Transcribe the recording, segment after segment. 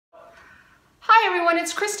Hi everyone,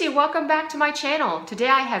 it's Christy. Welcome back to my channel. Today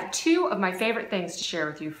I have two of my favorite things to share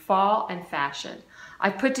with you, fall and fashion.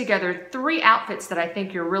 I've put together 3 outfits that I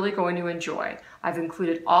think you're really going to enjoy. I've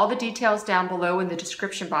included all the details down below in the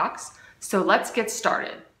description box, so let's get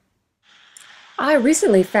started. I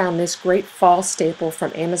recently found this great fall staple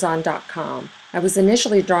from Amazon.com. I was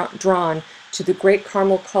initially drawn to the great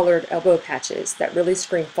caramel colored elbow patches that really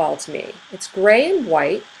scream fall to me. It's gray and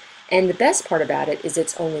white, and the best part about it is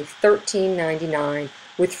it's only $13.99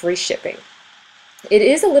 with free shipping. It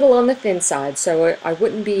is a little on the thin side, so I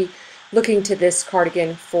wouldn't be looking to this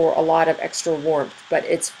cardigan for a lot of extra warmth, but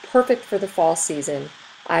it's perfect for the fall season.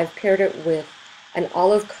 I've paired it with an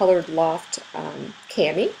olive colored loft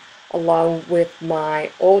cami along with my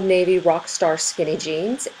Old Navy Rockstar skinny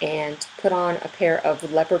jeans and put on a pair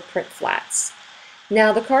of leopard print flats.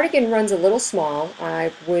 Now the cardigan runs a little small.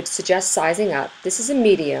 I would suggest sizing up. This is a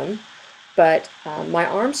medium, but my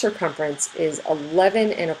arm circumference is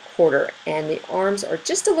 11 1/4, and the arms are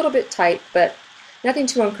just a little bit tight, but nothing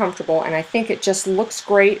too uncomfortable, and I think it just looks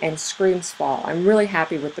great and screams fall. I'm really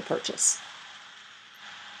happy with the purchase.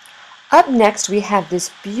 Up next we have this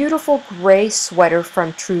beautiful gray sweater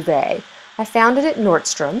from Trouvé. I found it at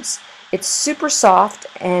Nordstrom's. It's super soft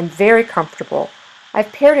and very comfortable.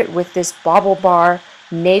 I've paired it with this bauble bar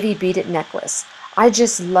navy beaded necklace. I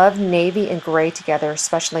just love navy and gray together,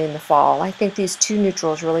 especially in the fall. I think these two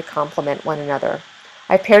neutrals really complement one another.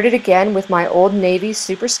 I paired it again with my Old Navy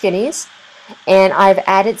super skinnies, and I've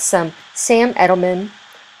added some Sam Edelman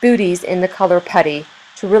booties in the color putty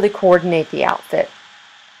to really coordinate the outfit.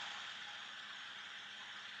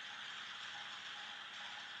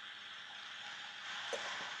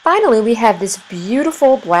 Finally, we have this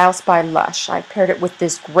beautiful blouse by Lush. I paired it with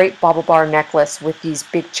this great bauble bar necklace with these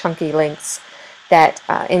big chunky links that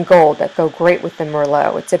in gold that go great with the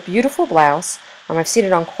Merlot. It's a beautiful blouse. I've seen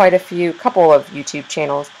it on quite a couple of YouTube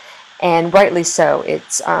channels, and rightly so.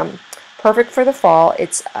 It's perfect for the fall.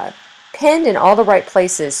 It's pinned in all the right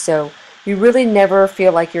places, so you really never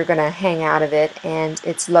feel like you're going to hang out of it, and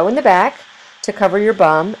it's low in the back to cover your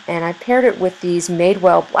bum, and I paired it with these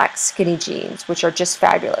Madewell black skinny jeans, which are just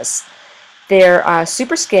fabulous. They're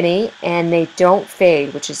super skinny and they don't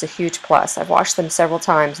fade, which is a huge plus. I've washed them several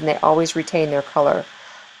times and they always retain their color.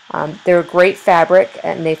 They're a great fabric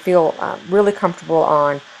and they feel really comfortable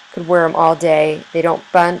on. Could wear them all day. They don't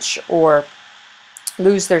bunch or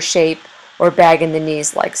lose their shape or bag in the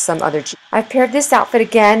knees like some other jeans. I've paired this outfit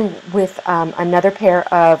again with another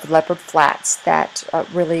pair of leopard flats that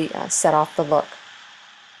really set off the look.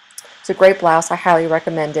 It's a great blouse. I highly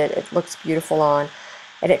recommend it. It looks beautiful on.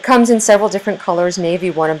 And it comes in several different colors.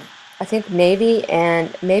 Navy, I think navy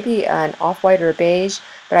and maybe an off-white or a beige,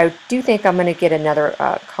 but I do think I'm going to get another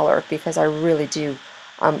color because I really do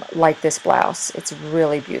like this blouse. It's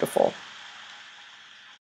really beautiful.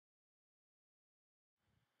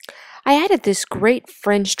 I added this great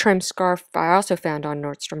fringe trim scarf I also found on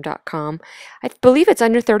Nordstrom.com. I believe it's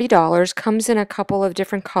under $30, comes in a couple of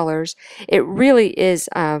different colors. It really is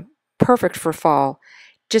perfect for fall.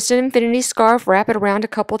 Just an infinity scarf, wrap it around a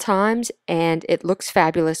couple times, and it looks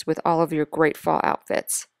fabulous with all of your great fall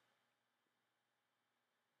outfits.